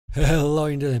Hello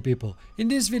internet people, in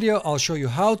this video I'll show you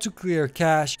how to clear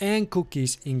cache and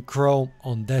cookies in Chrome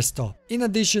on desktop. In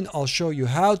addition, I'll show you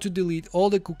how to delete all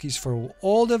the cookies for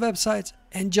all the websites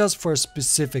and just for a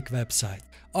specific website.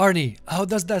 Arnie, how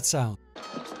does that sound?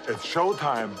 It's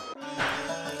showtime.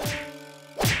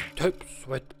 Tips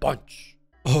with Punch.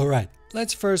 Alright,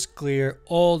 let's first clear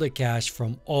all the cache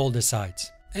from all the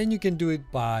sites. And you can do it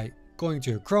by going to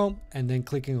your Chrome and then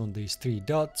clicking on these three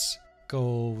dots.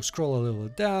 Go scroll a little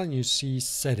down, you see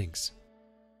settings.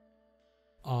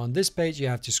 On this page you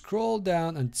have to scroll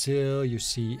down until you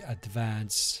see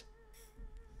advanced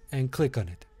and click on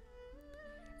it.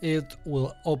 It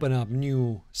will open up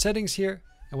new settings here,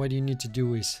 and what you need to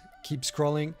do is keep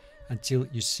scrolling until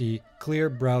you see clear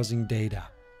browsing data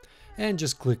and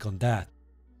just click on that.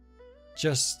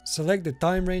 Just select the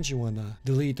time range you want to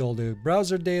delete all the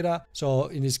browser data. So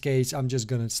in this case I'm just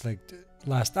gonna select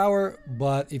last hour,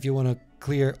 but if you want to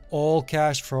clear all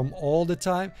cache from all the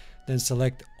time, then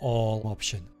select all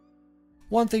option.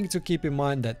 One thing to keep in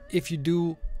mind, that if you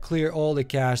do clear all the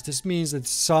cache, this means that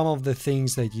some of the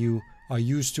things that you are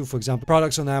used to, for example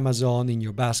products on Amazon in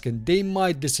your basket, they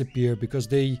might disappear because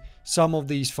some of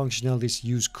these functionalities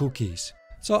use cookies.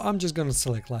 So I'm just gonna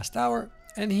select last hour,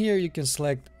 and here you can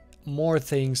select more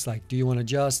things like, do you want to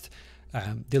just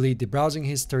delete the browsing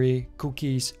history,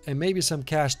 cookies, and maybe some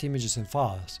cached images and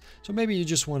files. So maybe you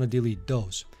just want to delete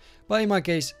those. But in my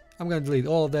case, I'm going to delete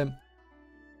all of them.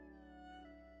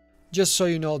 Just so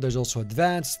you know, there's also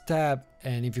advanced tab,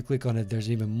 and if you click on it, there's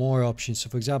even more options. So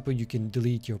for example, you can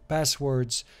delete your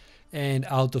passwords and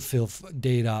autofill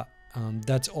data.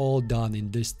 That's all done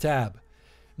in this tab.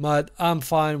 But I'm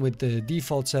fine with the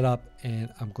default setup,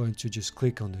 and I'm going to just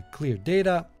click on the clear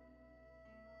data.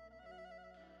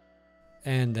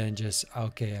 And then just,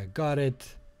 okay, I got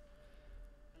it.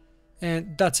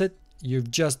 And that's it.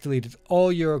 You've just deleted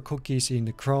all your cookies in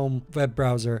the Chrome web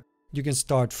browser. You can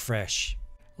start fresh.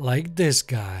 Like this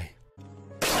guy.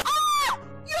 Ah!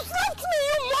 You slapped me,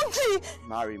 you monkey!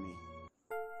 Marry me.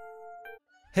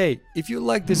 Hey, if you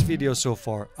like this video so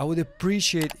far, I would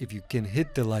appreciate if you can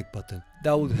hit the like button.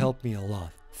 That would help me a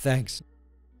lot. Thanks.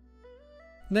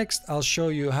 Next, I'll show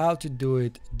you how to do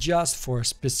it just for a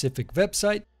specific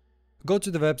website. Go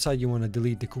to the website you want to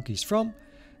delete the cookies from,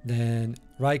 then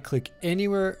right click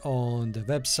anywhere on the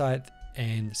website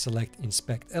and select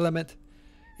inspect element,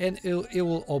 and it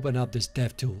will open up this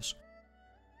DevTools.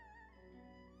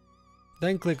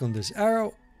 Then click on this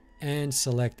arrow and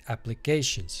select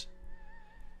applications,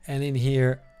 and in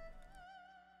here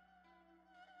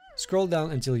scroll down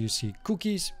until you see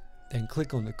cookies, then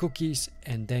click on the cookies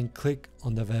and then click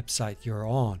on the website you're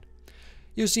on.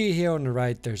 You see here on the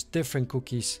right there's different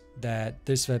cookies that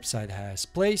this website has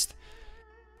placed.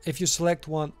 If you select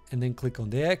one and then click on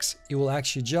the X, it will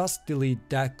actually just delete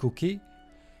that cookie.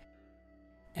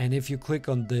 And if you click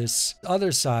on this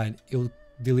other side, it will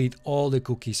delete all the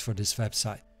cookies for this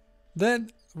website. Then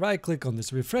right click on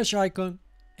this refresh icon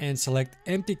and select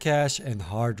empty cache and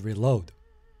hard reload.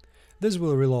 This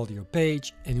will reload your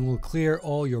page and it will clear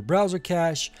all your browser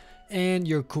cache and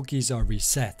your cookies are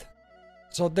reset.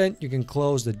 So then you can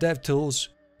close the DevTools,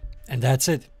 and that's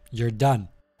it, you're done.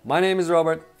 My name is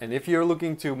Robert, and if you're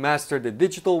looking to master the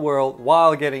digital world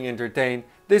while getting entertained,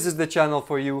 this is the channel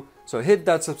for you. So hit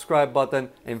that subscribe button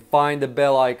and find the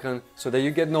bell icon so that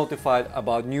you get notified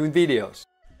about new videos.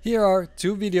 Here are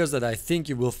two videos that I think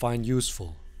you will find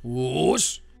useful.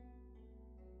 Whoosh!